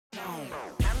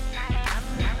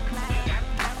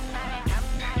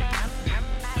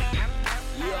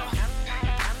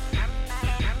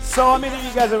So how many of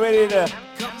you guys are ready to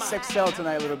sexcel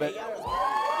tonight a little bit?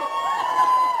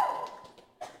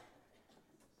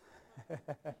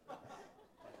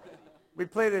 We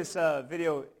played this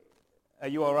video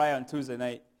at URI on Tuesday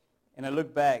night, and I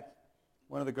looked back.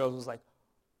 One of the girls was like,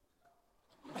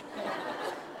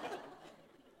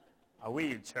 "Are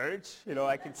we in church?" You know,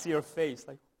 I could see her face,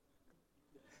 like,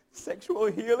 sexual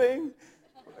healing?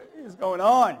 What is going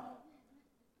on?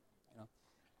 You know,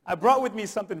 I brought with me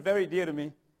something very dear to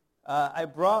me. I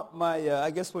brought my,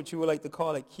 I guess what you would like to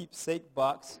call a keepsake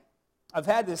box. I've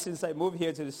had this since I moved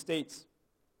here to the States.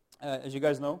 As you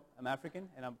guys know, I'm African,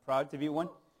 and I'm proud to be one.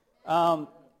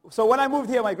 So when I moved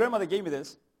here, my grandmother gave me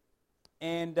this.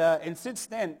 And since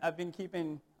then, I've been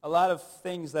keeping a lot of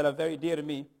things that are very dear to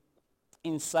me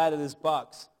inside of this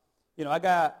box. You know, I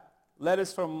got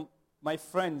letters from my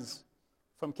friends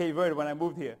from Cape Verde when I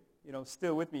moved here, you know,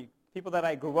 still with me. People that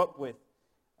I grew up with,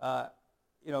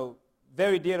 you know,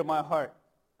 very dear to my heart.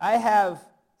 I have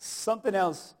something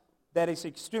else that is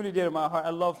extremely dear to my heart. I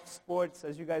love sports.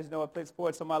 As you guys know, I played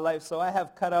sports all my life. So I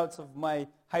have cutouts of my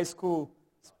high school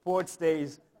sports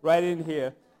days right in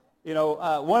here. You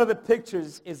know, one of the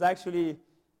pictures is actually,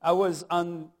 I was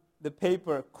on the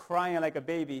paper crying like a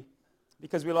baby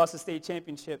because we lost the state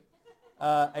championship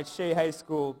at Shea High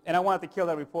School. And I wanted to kill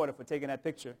that reporter for taking that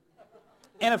picture.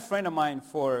 And a friend of mine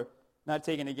for not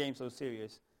taking the game so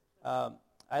serious.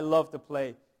 I love to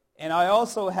play. And I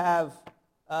also have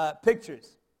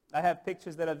pictures. I have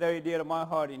pictures that are very dear to my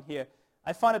heart in here.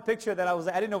 I found a picture that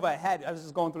I didn't know if I had. I was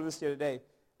just going through this the other day.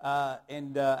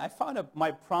 And I found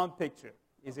my prom picture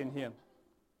is in here.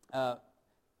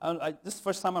 This is the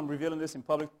first time I'm revealing this in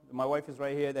public. My wife is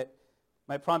right here. That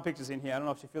my prom picture's in here. I don't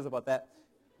know if she feels about that.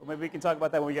 Or maybe we can talk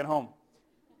about that when we get home.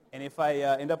 And if I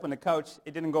end up on the couch,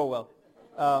 it didn't go well.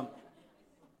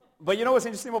 But you know what's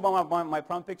interesting about my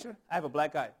prom picture? I have a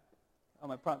black eye on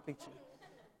my prom picture.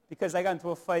 Because I got into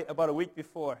a fight about a week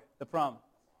before the prom.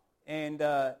 And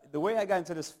the way I got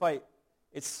into this fight,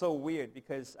 it's so weird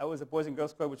because I was at Boys and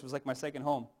Girls Club, which was like my second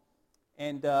home.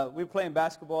 And we were playing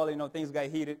basketball, you know, things got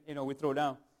heated, you know, we throw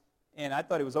down. And I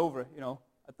thought it was over, you know.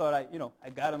 I thought I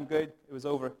got him good, it was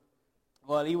over.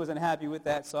 Well, he wasn't happy with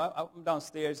that, so I'm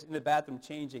downstairs in the bathroom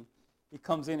changing. He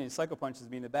comes in and sucker punches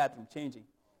me in the bathroom changing.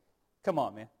 Come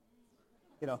on, man.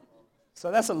 You know,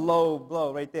 so that's a low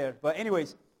blow right there. But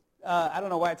anyways, I don't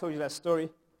know why I told you that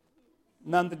story.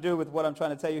 Nothing to do with what I'm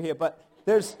trying to tell you here. But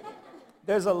there's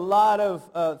a lot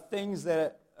of things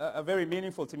that are very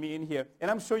meaningful to me in here.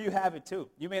 And I'm sure you have it too.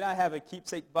 You may not have a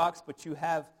keepsake box, but you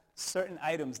have certain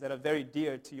items that are very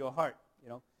dear to your heart. You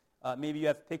know, maybe you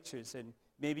have pictures, and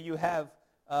maybe you have,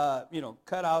 you know,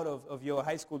 cut out of your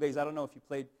high school days. I don't know if you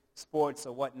played sports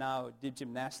or what now, or did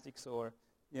gymnastics, or,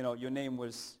 you know, your name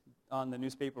was on the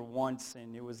newspaper once,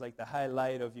 and it was like the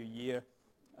highlight of your year.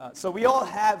 So we all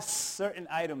have certain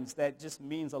items that just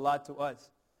means a lot to us.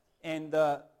 And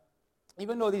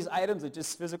even though these items are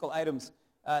just physical items,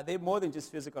 they're more than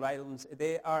just physical items.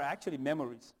 They are actually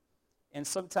memories. And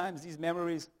sometimes these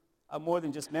memories are more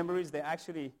than just memories. They're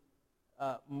actually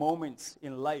moments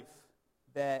in life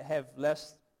that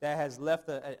has left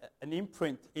an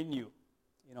imprint in you.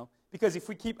 You know, because if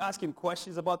we keep asking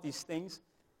questions about these things,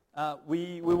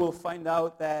 we will find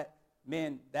out that,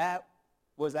 man, that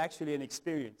was actually an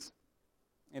experience.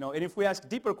 You know, and if we ask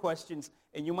deeper questions,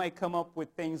 and you might come up with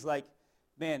things like,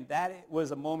 man, that was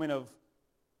a moment of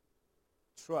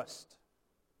trust,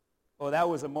 or that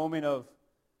was a moment of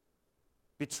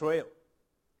betrayal,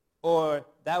 or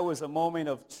that was a moment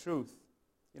of truth.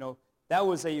 You know, that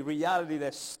was a reality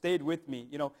that stayed with me.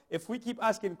 You know, if we keep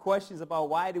asking questions about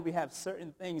why do we have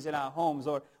certain things in our homes,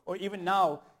 or even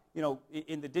now, you know,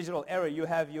 in the digital era, you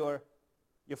have your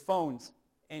phones,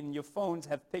 and your phones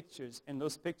have pictures, and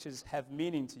those pictures have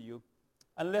meaning to you,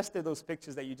 unless they're those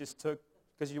pictures that you just took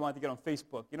because you wanted to get on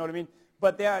Facebook. You know what I mean?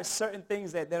 But there are certain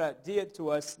things that are dear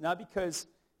to us, not because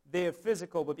they're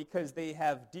physical, but because they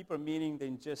have deeper meaning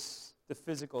than just the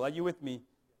physical. Are you with me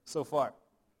so far?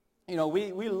 You know,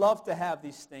 we love to have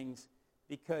these things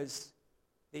because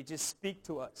they just speak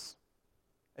to us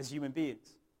as human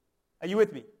beings. Are you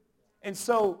with me? And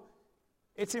so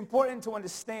it's important to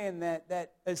understand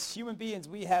that as human beings,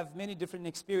 we have many different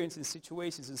experiences,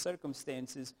 situations, and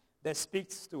circumstances that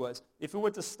speaks to us. If we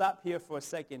were to stop here for a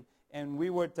second and we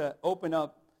were to open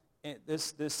up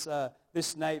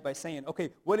this night by saying,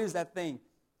 okay, what is that thing?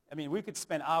 I mean, we could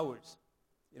spend hours.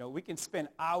 You know, we can spend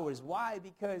hours. Why?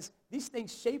 Because these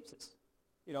things shapes us.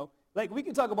 You know, Like, we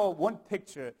can talk about one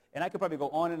picture, and I could probably go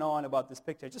on and on about this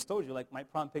picture. I just told you, like, my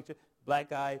prom picture, black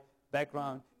guy,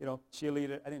 background,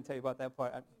 cheerleader. I didn't tell you about that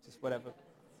part. Just whatever.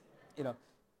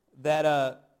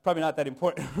 That probably not that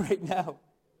important right now.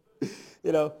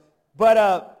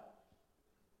 But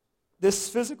this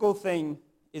physical thing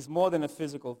is more than a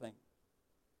physical thing.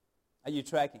 Are you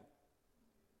tracking?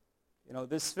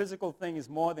 This physical thing is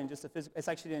more than just a physical. It's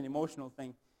actually an emotional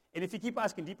thing. And if you keep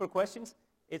asking deeper questions,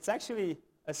 it's actually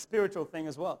a spiritual thing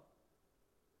as well.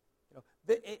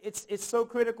 It's so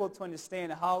critical to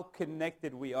understand how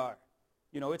connected we are.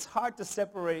 It's hard to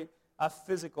separate our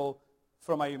physical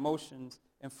from our emotions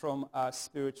and from our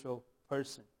spiritual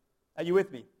person. Are you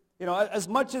with me? As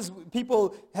much as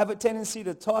people have a tendency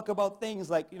to talk about things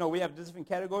like, we have different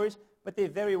categories, but they're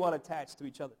very well attached to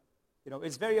each other.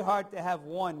 It's very hard to have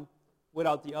one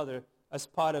without the other as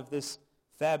part of this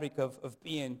fabric of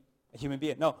being a human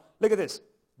being. No, look at this.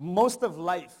 Most of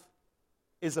life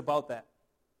is about that.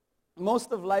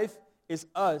 Most of life is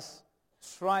us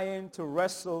trying to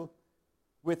wrestle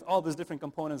with all these different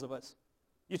components of us.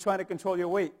 You're trying to control your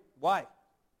weight. Why?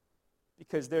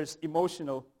 Because there's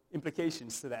emotional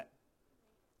implications to that.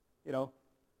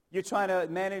 You're trying to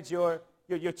manage your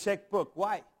checkbook.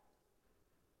 Why?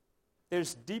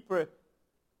 There's deeper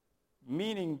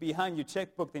meaning behind your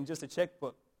checkbook than just a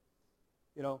checkbook.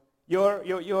 You're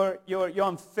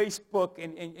on Facebook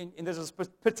and there's a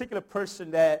particular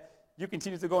person that you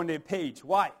continue to go on their page.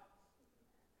 Why?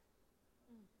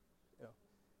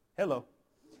 Hello.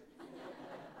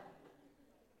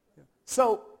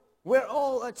 So we're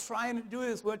all trying to do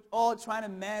this. We're all trying to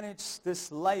manage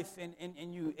this life, and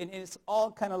it's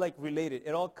all kind of like related.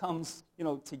 It all comes,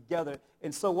 together.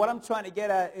 And so what I'm trying to get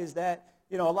at is that,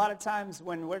 a lot of times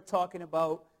when we're talking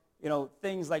about,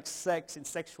 things like sex and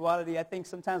sexuality, I think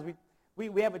sometimes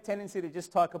we have a tendency to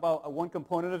just talk about one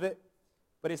component of it,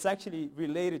 but it's actually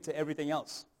related to everything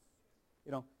else,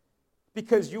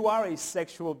 because you are a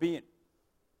sexual being.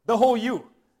 The whole you.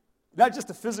 Not just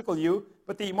the physical you,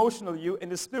 but the emotional you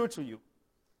and the spiritual you.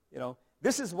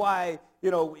 This is why,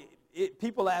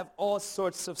 people have all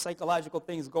sorts of psychological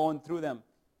things going through them.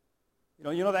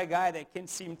 That guy that can't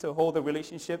seem to hold a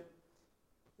relationship,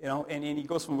 and he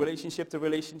goes from relationship to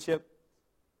relationship,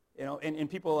 and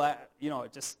people,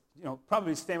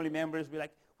 probably his family members be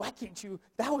like, why can't you,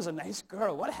 that was a nice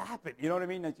girl, what happened? You know what I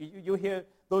mean? Like you hear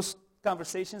those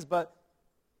conversations, but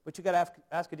you got to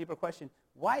ask a deeper question.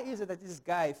 Why is it that this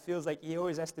guy feels like he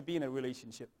always has to be in a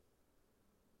relationship?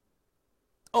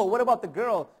 Oh, what about the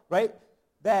girl, right,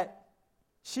 that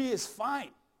she is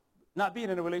fine not being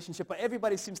in a relationship, but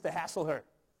everybody seems to hassle her.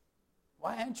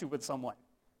 Why aren't you with someone?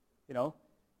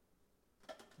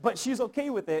 But she's okay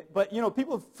with it, but,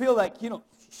 people feel like, she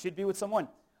should be with someone.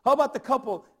 How about the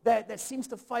couple that seems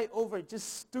to fight over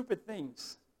just stupid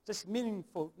things, just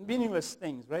meaningless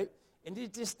things, right? And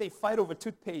they fight over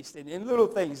toothpaste and little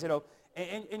things,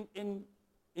 And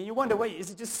you wonder, wait, is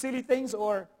it just silly things,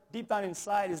 or deep down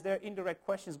inside, is there indirect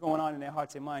questions going on in their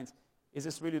hearts and minds? Is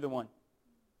this really the one?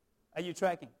 Are you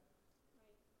tracking?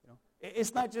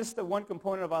 It's not just the one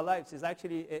component of our lives. It's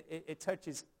actually, it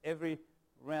touches every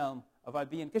realm of our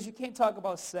being. Because you can't talk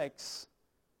about sex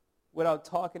without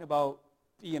talking about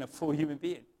being a full human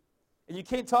being. And you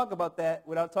can't talk about that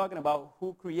without talking about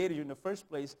who created you in the first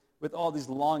place with all these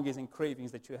longings and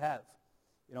cravings that you have.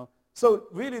 So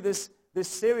really this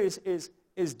series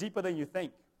is deeper than you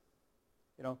think.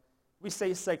 We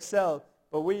say sex sell,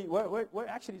 but we're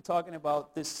actually talking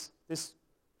about this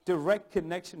direct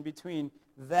connection between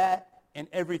that and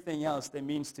everything else that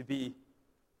means to be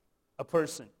a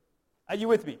person. Are you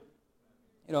with me?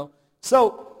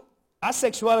 So our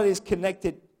sexuality is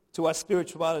connected to our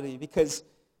spirituality because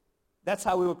that's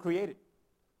how we were created.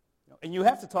 And you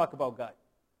have to talk about God.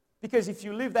 Because if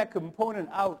you leave that component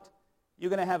out, you're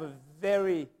going to have a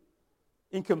very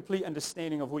incomplete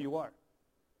understanding of who you are.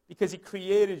 Because he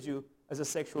created you as a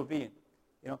sexual being.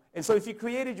 And so if he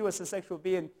created you as a sexual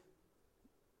being,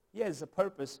 he has a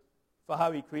purpose for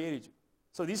how he created you.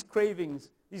 So these cravings,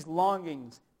 these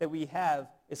longings that we have,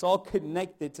 it's all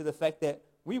connected to the fact that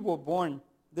we were born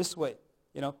this way.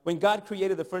 When God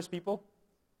created the first people,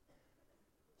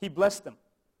 he blessed them.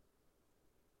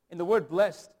 And the word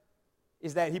blessed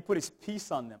is that he put his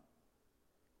peace on them.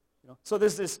 So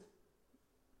there's this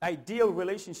ideal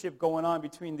relationship going on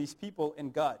between these people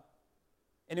and God.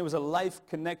 And it was a life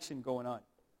connection going on.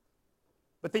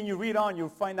 But then you read on, you'll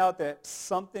find out that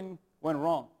something went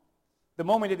wrong. The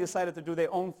moment they decided to do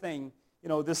their own thing,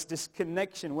 this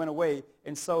connection went away.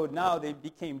 And so now they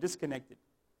became disconnected.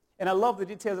 And I love the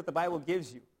details that the Bible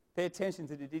gives you. Pay attention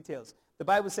to the details. The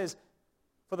Bible says,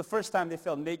 for the first time, they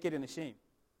felt naked and ashamed.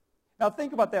 Now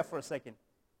think about that for a second.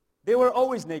 They were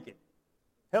always naked.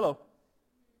 Hello.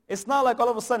 It's not like all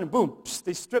of a sudden, boom,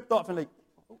 they stripped off and like,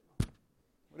 oh,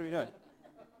 what are we doing?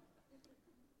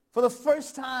 For the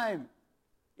first time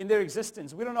in their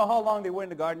existence, we don't know how long they were in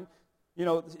the garden. You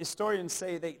know, historians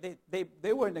say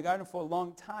they were in the garden for a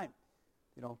long time.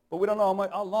 You know, but we don't know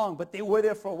how long, but they were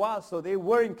there for a while, so they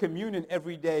were in communion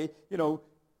every day, you know,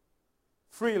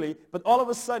 freely. But all of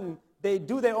a sudden, they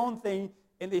do their own thing,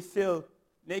 and they feel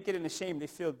naked and ashamed. They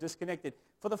feel disconnected.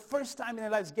 For the first time in their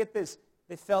lives, get this,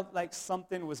 they felt like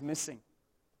something was missing.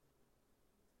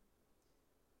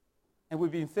 And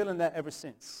we've been feeling that ever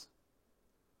since.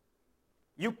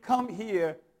 You come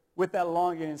here with that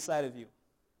longing inside of you.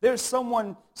 There's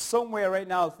someone somewhere right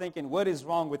now thinking, what is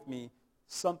wrong with me?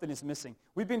 Something is missing.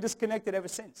 We've been disconnected ever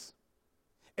since.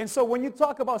 And so when you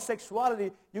talk about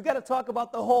sexuality, you got to talk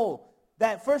about the whole.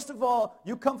 That first of all,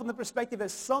 you come from the perspective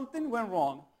that something went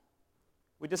wrong.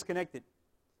 We're disconnected.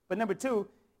 But number two,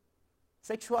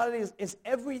 sexuality is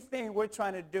everything we're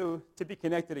trying to do to be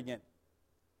connected again.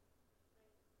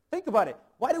 Think about it.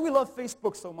 Why do we love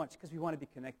Facebook so much? Because we want to be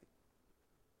connected.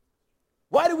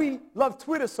 Why do we love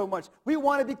Twitter so much? We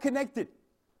want to be connected.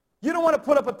 You don't want to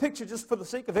put up a picture just for the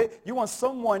sake of it. You want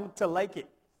someone to like it.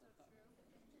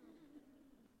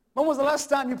 When was the last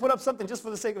time you put up something just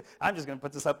for the sake of it? I'm just going to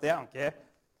put this up there. I don't care.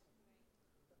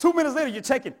 2 minutes later, you're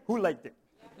checking. Who liked it?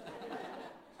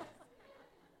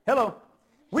 Hello.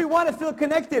 We want to feel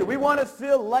connected. We want to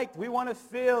feel liked. We want to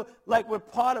feel like we're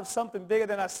part of something bigger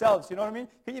than ourselves. You know what I mean?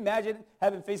 Can you imagine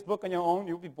having Facebook on your own?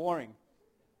 You'll be boring.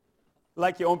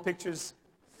 Like your own pictures.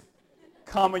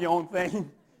 Comment your own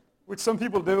thing. Which some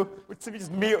people do.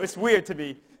 It's weird to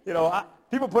me. You know,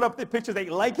 people put up their pictures, they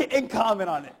like it and comment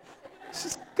on it. It's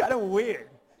just kind of weird.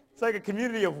 It's like a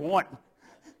community of one.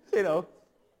 You know,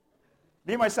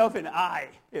 me, myself, and I.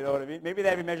 You know what I mean? Maybe they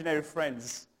have imaginary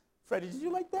friends. Freddie, did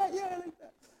you like that? Yeah, I like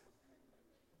that.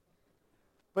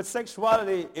 But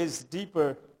sexuality is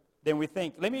deeper than we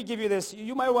think. Let me give you this.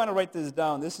 You might want to write this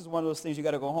down. This is one of those things you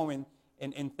got to go home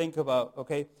and think about,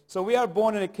 okay? So we are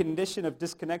born in a condition of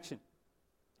disconnection.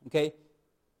 Okay?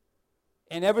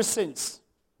 And ever since,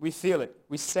 we feel it.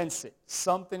 We sense it.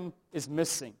 Something is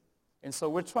missing. And so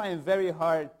we're trying very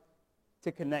hard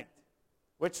to connect.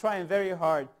 We're trying very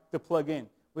hard to plug in.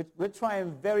 We're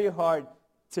trying very hard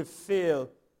to feel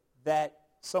that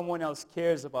someone else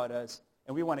cares about us,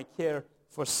 and we want to care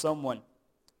for someone.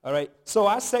 All right? So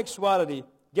our sexuality,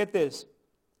 get this.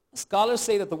 Scholars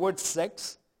say that the word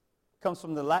sex comes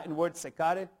from the Latin word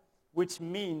secare, which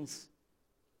means,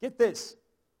 get this,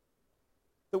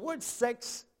 the word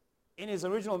sex in its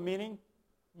original meaning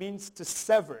means to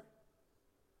sever,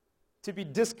 to be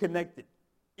disconnected.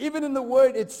 Even in the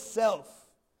word itself,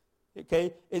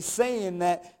 okay, it's saying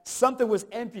that something was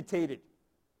amputated.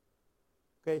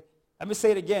 Okay, let me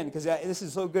say it again because this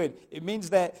is so good. It means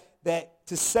that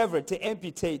to sever, to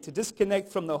amputate, to disconnect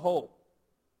from the whole.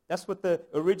 That's what the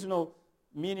original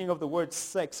meaning of the word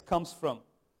sex comes from.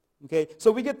 Okay,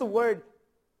 so we get the word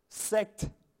sect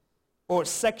or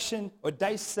section or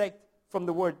dissect from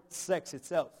the word sex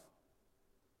itself.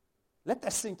 Let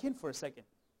that sink in for a second.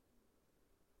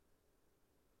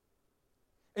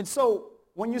 And so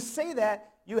when you say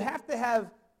that, you have to have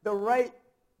the right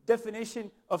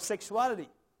definition of sexuality.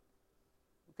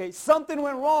 Okay, something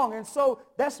went wrong, and so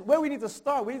that's where we need to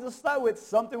start. We need to start with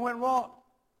something went wrong.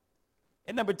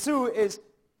 And number two is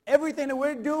everything that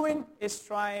we're doing is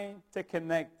trying to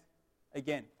connect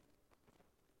again.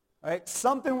 All right,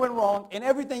 something went wrong, and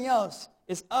everything else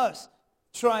is us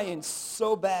trying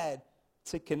so bad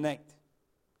to connect.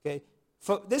 Okay,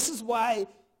 this is why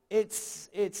it's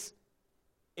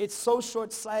so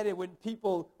short-sighted when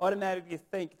people automatically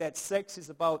think that sex is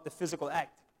about the physical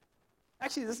act.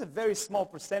 Actually, this is a very small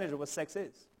percentage of what sex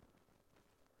is.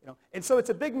 You know, and so it's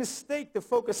a big mistake to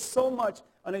focus so much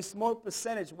on a small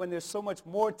percentage when there's so much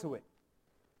more to it.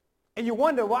 And you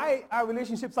wonder why our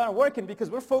relationships aren't working because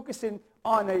we're focusing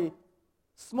on a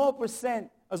small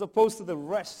percent as opposed to the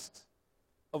rest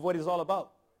of what it's all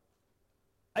about.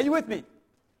 Are you with me?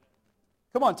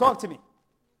 Come on, talk to me.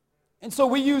 And so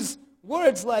we use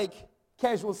words like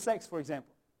casual sex, for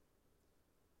example.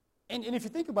 And if you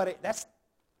think about it, that's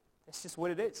just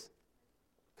what it is.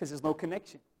 Because there's no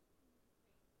connection.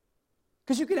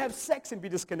 Because you could have sex and be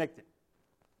disconnected.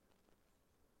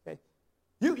 Okay?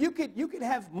 You could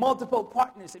have multiple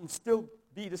partners and still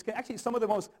be disconnected. Actually, some of the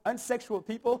most unsexual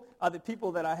people are the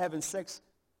people that are having sex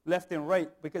left and right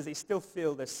because they still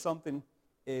feel that something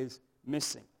is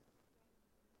missing.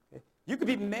 Okay? You could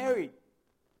be married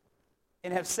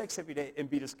and have sex every day and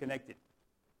be disconnected.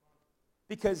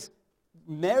 Because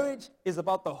marriage is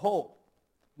about the whole.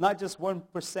 not just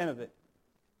 1% of it.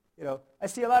 You know, I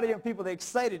see a lot of young people, they're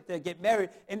excited to get married,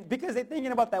 and because they're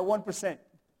thinking about that 1%.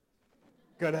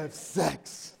 Gotta have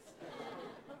sex.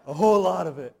 A whole lot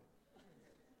of it.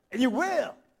 And you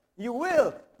will. You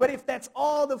will. But if that's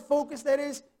all the focus that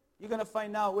is, you're going to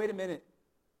find out, wait a minute,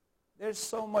 there's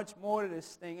so much more to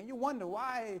this thing. And you wonder,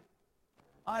 why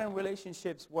aren't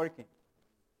relationships working?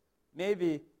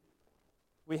 Maybe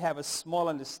we have a small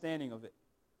understanding of it.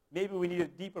 Maybe we need a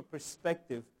deeper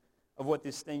perspective of what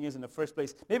this thing is in the first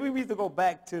place. Maybe we need to go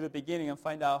back to the beginning and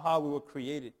find out how we were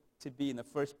created to be in the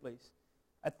first place.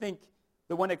 I think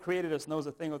the one that created us knows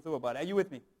a thing or two about it. Are you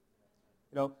with me?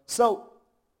 You know, so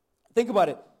think about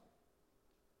it.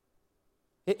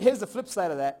 Here's the flip side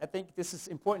of that. I think this is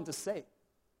important to say.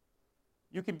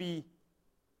 You could be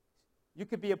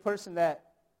a person that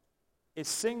is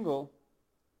single,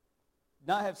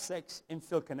 not have sex, and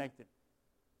feel connected.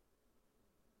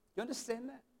 You understand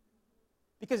that?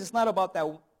 Because it's not about that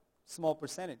small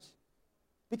percentage.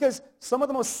 Because some of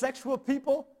the most sexual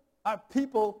people are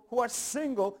people who are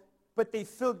single, but they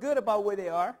feel good about where they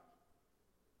are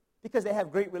because they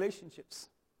have great relationships.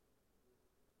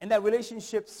 And that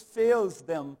relationships fails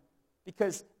them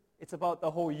because it's about the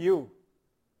whole you,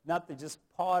 not the just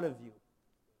part of you.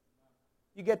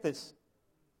 You get this?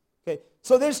 Okay,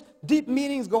 so there's deep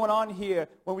meanings going on here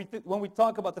when we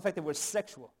talk about the fact that we're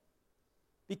sexual.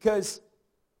 Because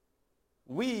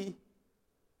we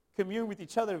commune with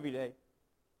each other every day.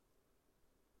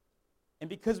 And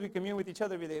because we commune with each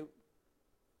other every day,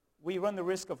 we run the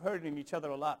risk of hurting each other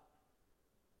a lot.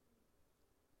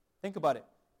 Think about it.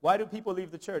 Why do people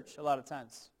leave the church a lot of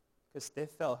times? Because they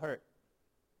felt hurt.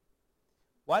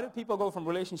 Why do people go from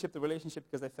relationship to relationship?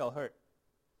 Because they felt hurt.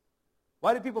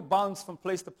 Why do people bounce from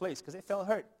place to place? Because they felt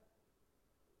hurt.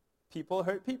 People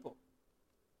hurt people.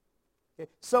 Okay?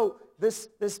 So this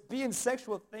being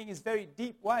sexual thing is very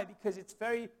deep. Why? Because it's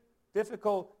very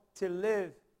difficult to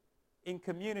live in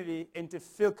community and to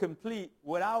feel complete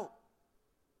without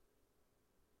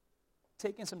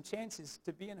taking some chances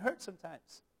to being hurt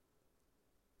sometimes.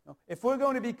 You know, if we're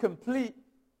going to be complete,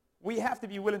 we have to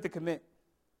be willing to commit.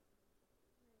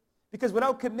 Because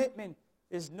without commitment,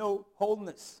 there's no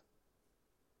wholeness.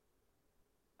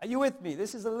 Are you with me?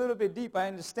 This is a little bit deep, I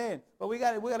understand. But we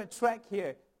got to track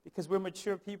here because we're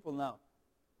mature people now.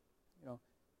 You know,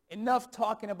 enough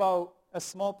talking about a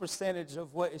small percentage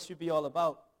of what it should be all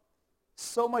about.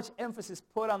 So much emphasis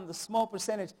put on the small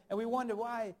percentage, and we wonder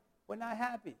why we're not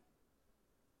happy.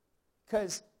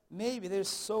 Because maybe there's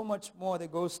so much more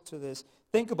that goes to this.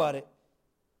 Think about it.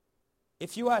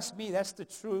 If you ask me, that's the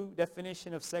true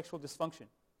definition of sexual dysfunction.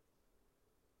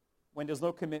 When there's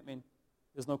no commitment,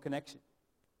 there's no connection.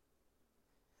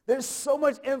 There's so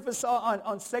much emphasis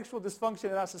on sexual dysfunction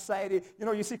in our society. You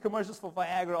know, you see commercials for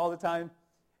Viagra all the time,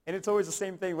 and it's always the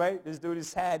same thing, right? This dude is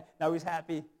sad, now he's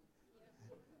happy,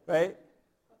 right?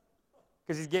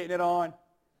 Because he's getting it on,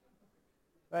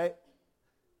 right?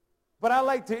 But I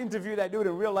like to interview that dude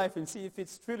in real life and see if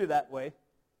it's truly that way.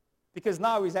 Because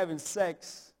now he's having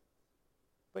sex,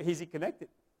 but is he connected?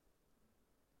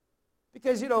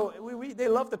 Because, you know, they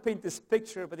love to paint this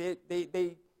picture, but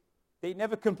they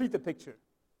never complete the picture.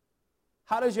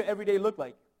 How does your everyday look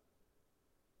like?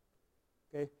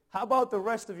 Okay. How about the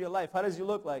rest of your life? How does it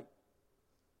look like?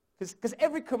 Because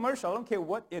every commercial, I don't care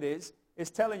what it is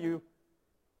telling you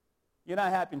you're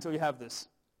not happy until you have this.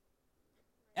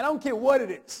 And I don't care what it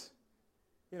is.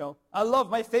 You know,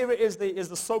 my favorite is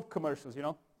the soap commercials, you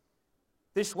know.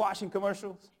 Dishwashing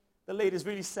commercials. The lady's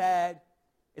really sad.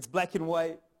 It's black and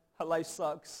white. Her life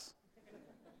sucks.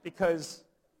 Because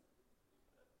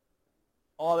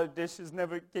all the dishes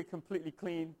never get completely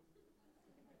clean.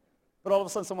 But all of a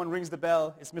sudden someone rings the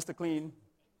bell. It's Mr. Clean.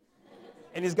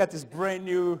 And he's got this brand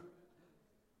new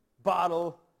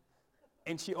bottle.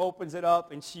 And she opens it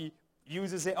up and she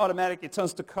uses it automatically. It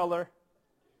turns to color.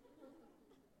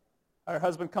 Her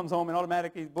husband comes home and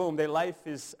automatically, boom, their life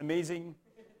is amazing.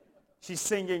 She's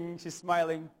singing, she's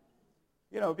smiling.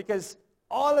 You know, because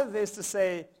all of this to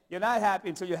say, you're not happy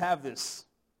until you have this.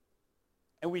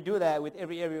 And we do that with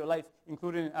every area of life,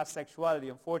 including our sexuality,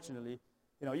 unfortunately.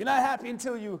 You know, you're not happy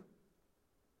until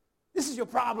this is your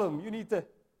problem. You need to,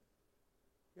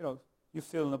 you know, you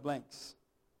fill in the blanks.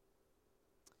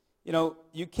 You know,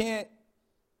 you can't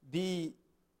be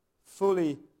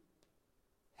fully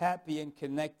happy and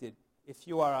connected if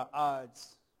you are at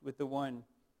odds with the one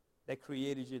that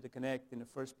created you to connect in the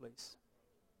first place.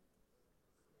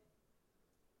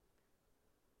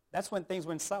 That's when things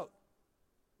went south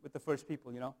with the first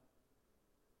people, you know.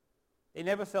 They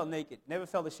never felt naked, never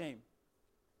felt ashamed.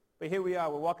 But here we are,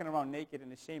 we're walking around naked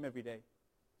and ashamed every day.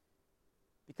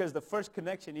 Because the first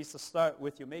connection needs to start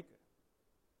with your Maker.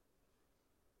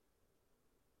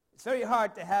 It's very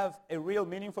hard to have a real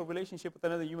meaningful relationship with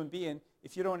another human being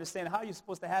if you don't understand how you're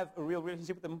supposed to have a real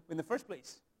relationship with them in the first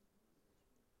place.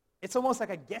 It's almost like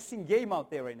a guessing game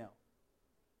out there right now.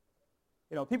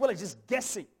 You know, people are just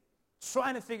guessing,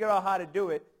 trying to figure out how to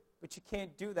do it, but you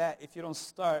can't do that if you don't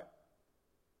start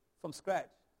from scratch.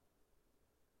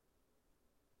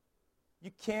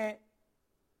 You can't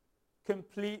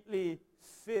completely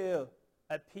feel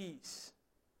at peace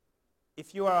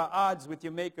if you are at odds with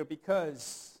your Maker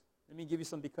because, let me give you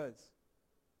some because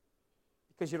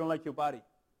you don't like your body.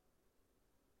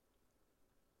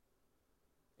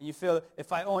 And you feel,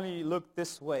 if I only look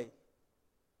this way,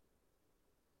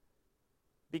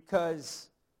 because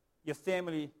your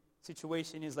family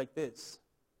situation is like this,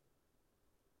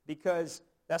 because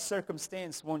that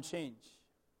circumstance won't change,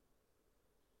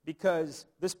 because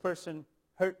this person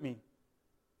hurt me.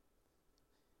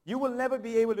 You will never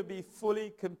be able to be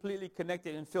fully, completely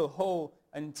connected and feel whole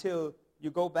until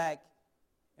you go back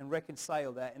and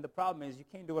reconcile that. And the problem is you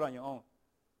can't do it on your own.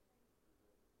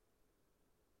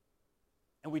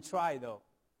 And we try, though.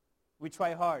 We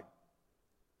try hard.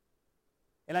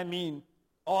 And I mean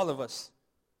all of us,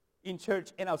 in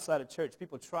church and outside of church,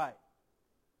 people try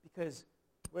because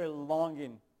we're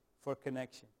longing for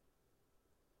connection.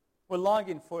 We're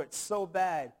longing for it so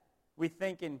bad, we're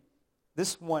thinking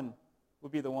this one will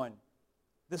be the one.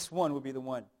 This one will be the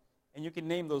one. And you can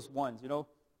name those ones, you know.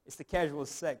 It's the casual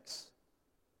sex.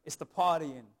 It's the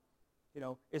partying. You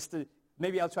know, it's the,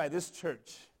 maybe I'll try this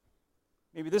church.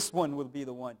 Maybe this one will be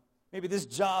the one. Maybe this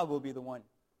job will be the one.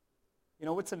 You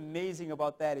know, what's amazing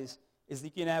about that is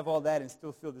you can have all that and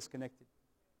still feel disconnected.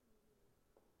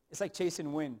 It's like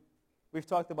chasing wind. We've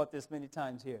talked about this many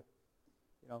times here.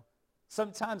 You know,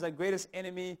 sometimes our greatest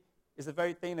enemy is the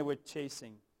very thing that we're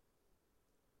chasing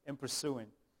and pursuing.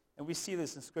 And we see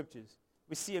this in scriptures.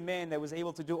 We see a man that was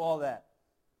able to do all that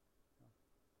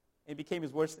and became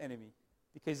his worst enemy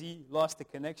because he lost the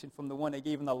connection from the one that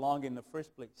gave him the longing in the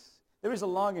first place. There is a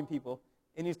longing, people,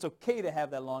 and it's okay to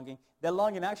have that longing. That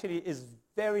longing actually is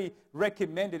very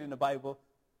recommended in the Bible,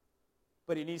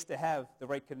 but it needs to have the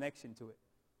right connection to it.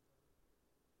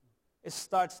 It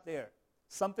starts there.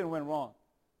 Something went wrong.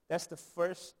 That's the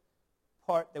first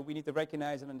part that we need to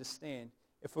recognize and understand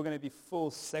if we're going to be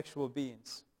full sexual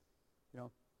beings. You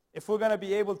know, if we're going to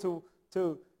be able to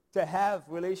have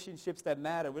relationships that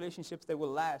matter, relationships that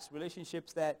will last,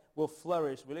 relationships that will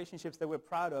flourish, relationships that we're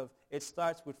proud of, it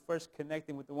starts with first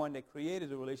connecting with the one that created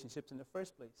the relationships in the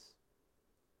first place.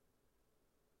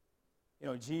 You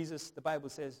know, Jesus, the Bible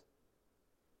says,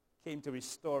 came to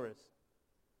restore us.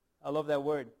 I love that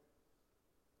word.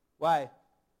 Why?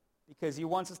 Because he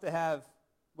wants us to have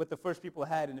what the first people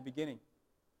had in the beginning.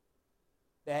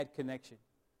 They had connection.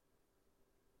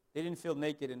 They didn't feel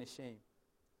naked and ashamed.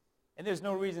 And there's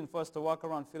no reason for us to walk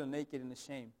around feeling naked and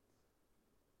ashamed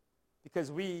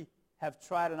because we have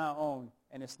tried on our own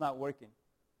and it's not working.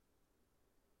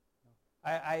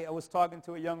 I was talking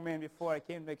to a young man before I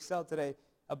came to Excel today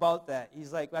about that.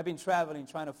 He's like, I've been traveling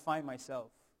trying to find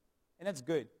myself. And that's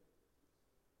good.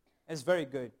 It's very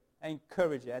good. I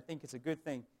encourage you. I think it's a good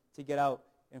thing to get out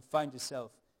and find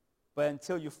yourself. But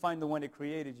until you find the one that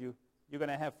created you, you're going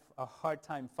to have a hard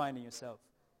time finding yourself.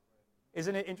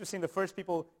 Isn't it interesting? The first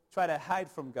people try to hide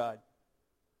from God.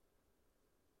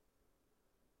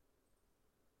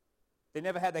 They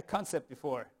never had that concept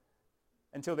before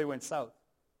until they went south.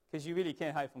 Because you really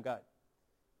can't hide from God.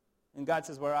 And God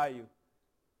says, where are you?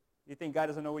 You think God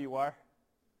doesn't know where you are?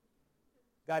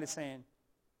 God is saying,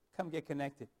 come get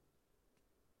connected.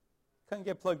 Come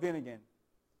get plugged in again.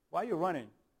 Why are you running?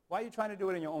 Why are you trying to do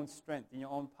it in your own strength, in your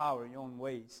own power, in your own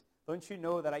ways? Don't you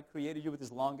know that I created you with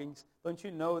these longings? Don't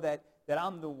you know that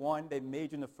I'm the one that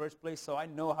made you in the first place? So I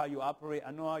know how you operate.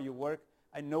 I know how you work.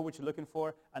 I know what you're looking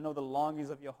for. I know the longings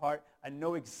of your heart. I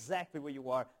know exactly where you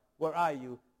are. Where are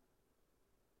you?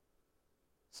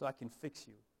 So I can fix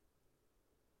you.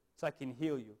 So I can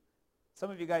heal you. Some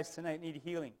of you guys tonight need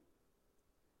healing.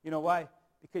 You know why?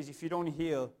 Because if you don't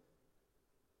heal,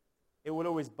 it will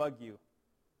always bug you.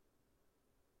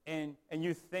 And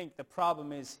you think the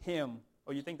problem is him,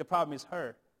 or you think the problem is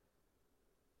her.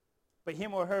 But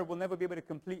him or her will never be able to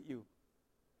complete you.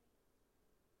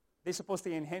 They're supposed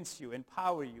to enhance you,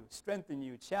 empower you, strengthen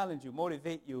you, challenge you,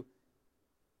 motivate you,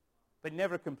 but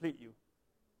never complete you.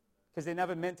 Because they're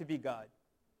never meant to be God.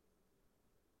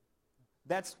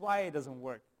 That's why it doesn't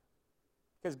work.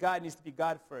 Because God needs to be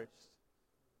God first.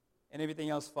 And everything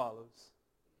else follows.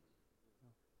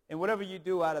 And whatever you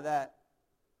do out of that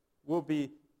will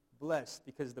be blessed.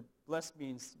 Because the blessed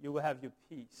means you will have your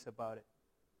peace about it.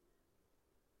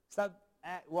 Stop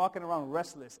walking around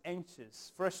restless,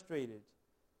 anxious, frustrated.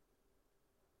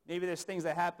 Maybe there's things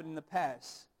that happened in the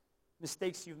past,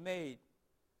 mistakes you've made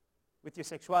with your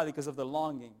sexuality because of the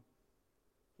longing.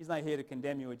 He's not here to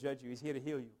condemn you or judge you. He's here to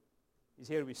heal you. He's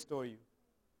here to restore you.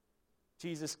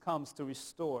 Jesus comes to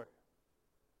restore,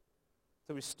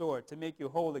 to make you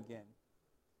whole again.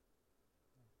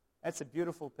 That's a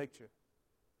beautiful picture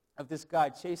of this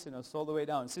God chasing us all the way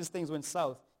down. Since things went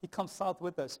south, he comes south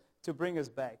with us to bring us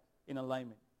back in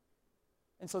alignment.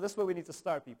 And so that's where we need to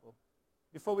start, people.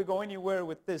 Before we go anywhere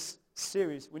with this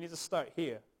series, we need to start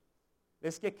here.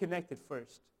 Let's get connected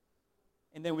first.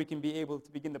 And then we can be able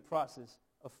to begin the process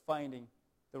of finding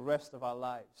the rest of our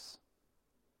lives.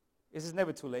 This is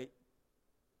never too late.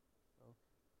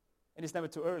 And it's never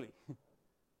too early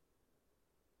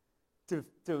to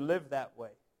live that way.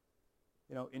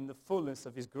 In the fullness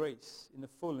of his grace, in the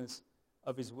fullness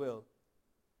of his will.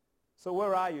 So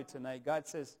where are you tonight? God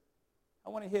says, I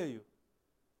want to heal you.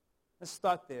 Let's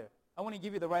start there. I want to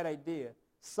give you the right idea.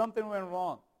 Something went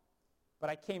wrong, but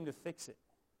I came to fix it.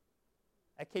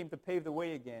 I came to pave the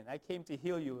way again. I came to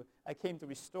heal you. I came to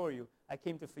restore you. I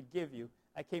came to forgive you.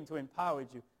 I came to empower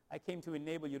you. I came to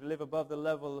enable you to live above the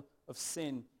level of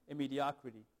sin and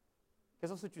mediocrity. Because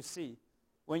that's what you see.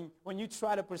 When you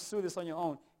try to pursue this on your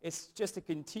own, it's just a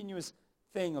continuous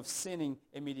thing of sinning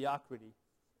and mediocrity.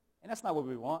 And that's not what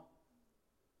we want.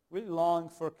 We long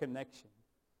for connection.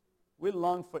 We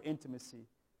long for intimacy.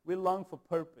 We long for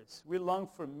purpose. We long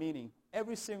for meaning.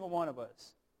 Every single one of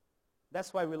us.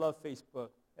 That's why we love Facebook.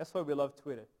 That's why we love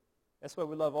Twitter. That's why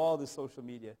we love all the social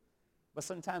media. But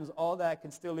sometimes all that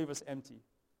can still leave us empty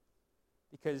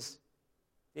because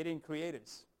they didn't create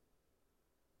us.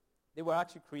 They were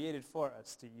actually created for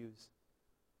us to use.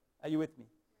 Are you with me?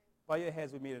 Bow your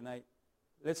heads with me tonight.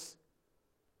 Let's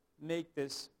make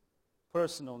this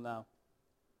personal now.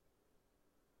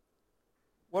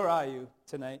 Where are you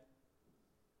tonight?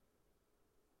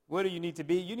 Where do you need to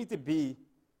be? You need to be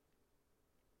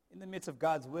in the midst of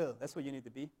God's will. That's where you need to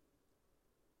be.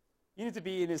 You need to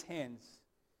be in his hands,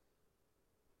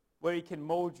 where he can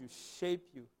mold you, shape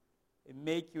you, and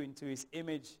make you into his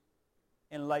image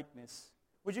and likeness.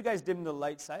 Would you guys dim the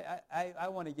lights? I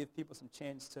want to give people some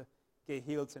chance to get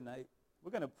healed tonight.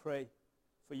 We're going to pray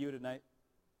for you tonight.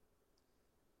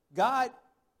 God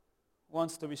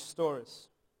wants to restore us.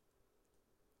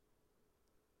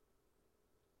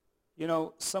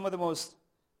 Some of the most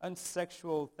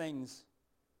unsexual things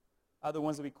are the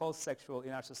ones that we call sexual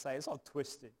in our society. It's all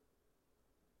twisted.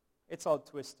 It's all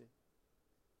twisted.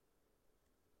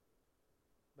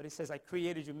 But he says, I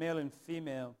created you male and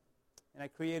female, and I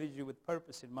created you with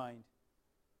purpose in mind.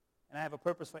 And I have a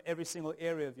purpose for every single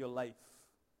area of your life.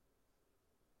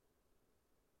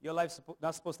 Your life's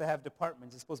not supposed to have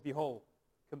departments. It's supposed to be whole,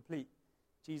 complete.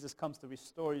 Jesus comes to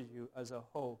restore you as a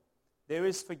whole. There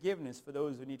is forgiveness for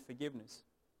those who need forgiveness.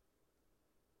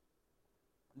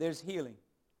 There's healing.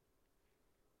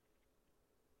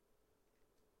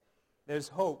 There's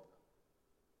hope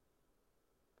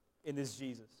in this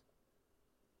Jesus.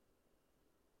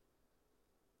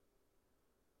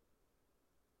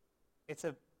 It's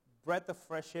a breath of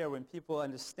fresh air when people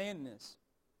understand this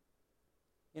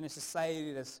in a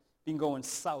society that's been going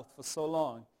south for so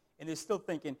long. And they're still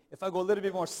thinking, if I go a little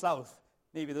bit more south,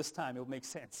 maybe this time it'll make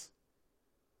sense.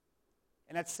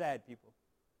 And that's sad, people.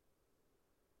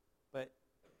 But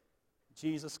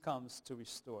Jesus comes to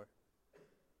restore.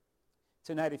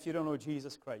 Tonight, if you don't know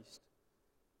Jesus Christ,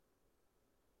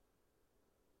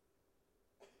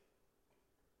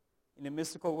 in a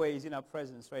mystical way, he's in our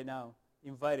presence right now,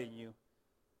 inviting you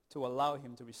to allow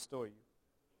him to restore you.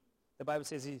 The Bible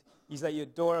says he's at your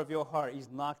door of your heart. He's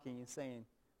knocking and saying,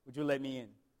 would you let me in?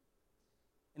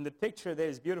 And the picture there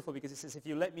is beautiful because it says, if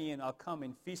you let me in, I'll come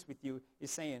and feast with you.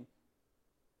 He's saying,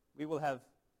 we will have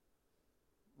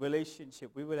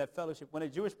relationship. We will have fellowship. When a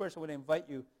Jewish person would invite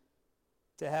you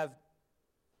to have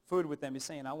food with them, he's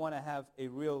saying, I want to have a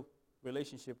real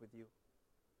relationship with you.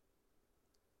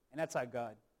 And that's our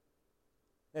God.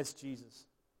 That's Jesus.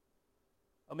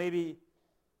 Or maybe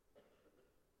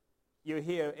you're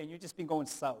here and you've just been going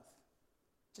south.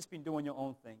 Just been doing your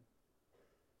own thing.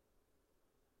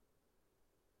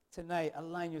 Tonight,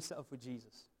 align yourself with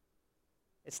Jesus.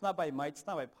 It's not by might, it's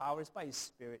not by power, it's by his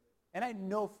Spirit. And I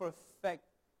know for a fact,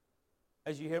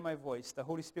 as you hear my voice, the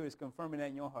Holy Spirit is confirming that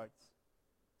in your hearts.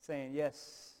 Saying,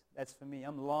 yes, that's for me.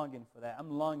 I'm longing for that. I'm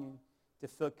longing to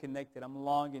feel connected. I'm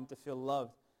longing to feel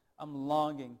loved. I'm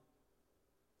longing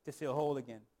to feel whole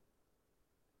again.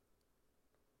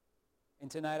 And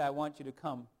tonight I want you to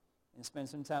come and spend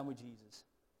some time with Jesus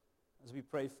as we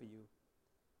pray for you,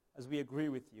 as we agree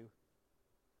with you,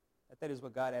 that is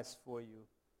what God has for you.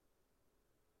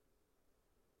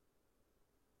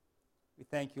 We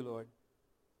thank you, Lord.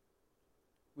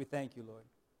 We thank you, Lord.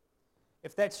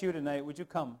 If that's you tonight, would you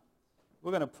come? We're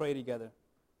going to pray together.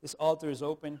 This altar is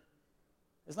open.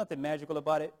 There's nothing magical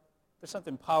about it. There's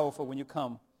something powerful when you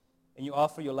come and you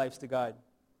offer your lives to God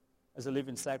as a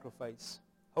living sacrifice,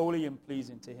 holy and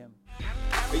pleasing to him.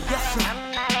 Yes,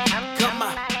 sir. Come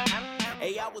on.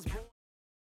 Hey, I was born.